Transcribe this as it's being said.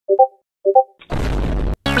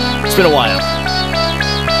It's been a while.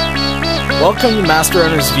 Welcome to Master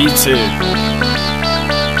Runners V2.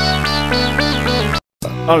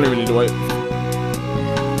 I don't even need to wait.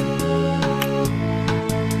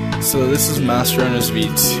 So this is Master Runners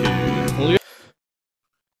V2.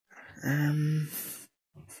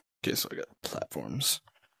 Okay, so I got platforms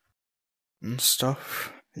and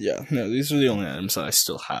stuff. Yeah, no, these are the only items that I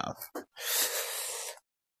still have.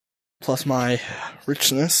 Plus my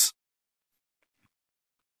richness.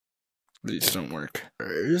 These don't work.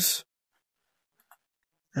 There's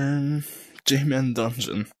J-Man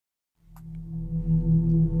Dungeon.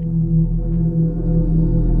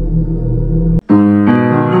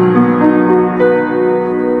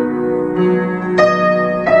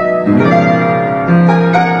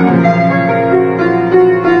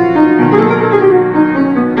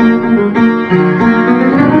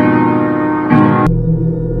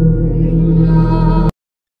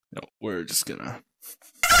 No, we're just gonna.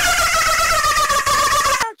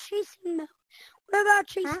 Chasing mode. What about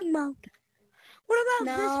chasing mode? What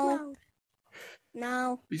about this mode?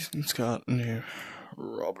 No. Beaston's got a new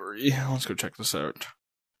robbery. Let's go check this out.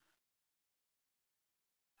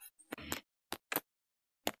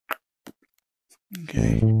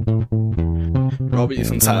 Okay. Rob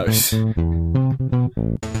Easton's house.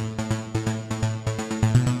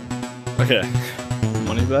 Okay.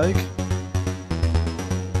 Money bag.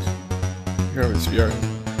 Here is VR.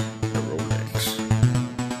 Rolex.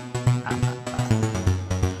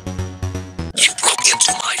 You broke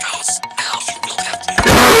into my house. Now you will have to.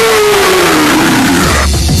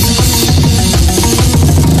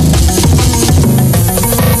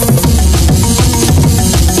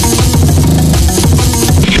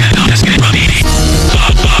 You cannot escape from me.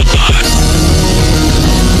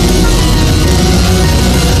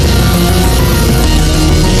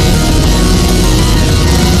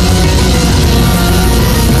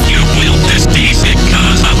 You will this piece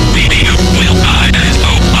because of me. You will die and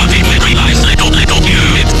nobody will realize little you.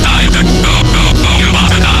 It's time to go. You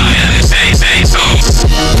must die and say so.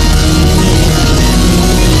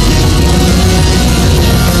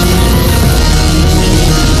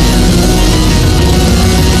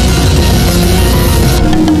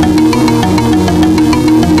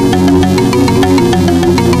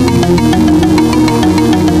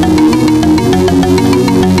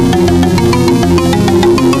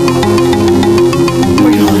 Oh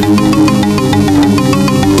my god.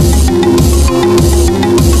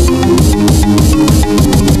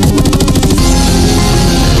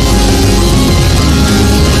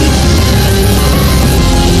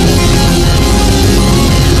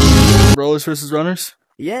 Rollers versus runners?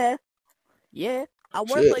 Yeah. Yeah. I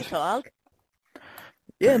wanna Shit. play tag.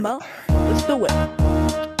 Yeah, man. Let's do it.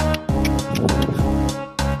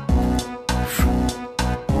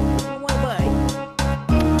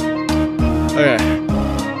 Okay.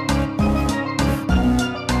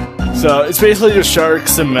 So it's basically just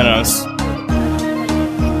sharks and minnows.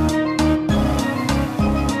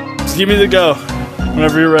 Just give me the go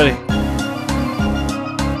whenever you're ready.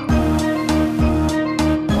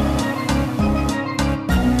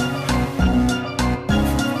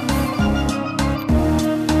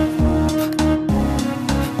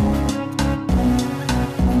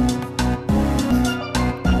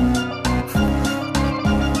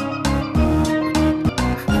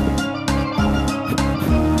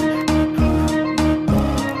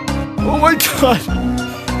 Oh my god!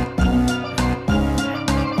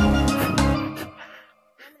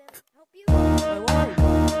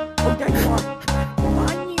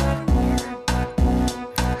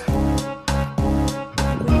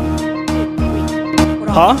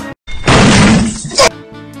 Huh?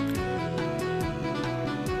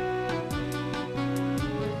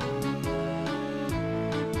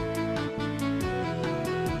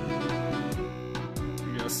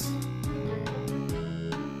 Yes.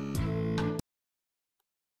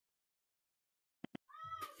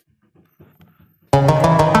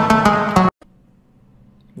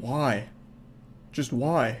 Why? Just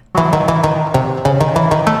why?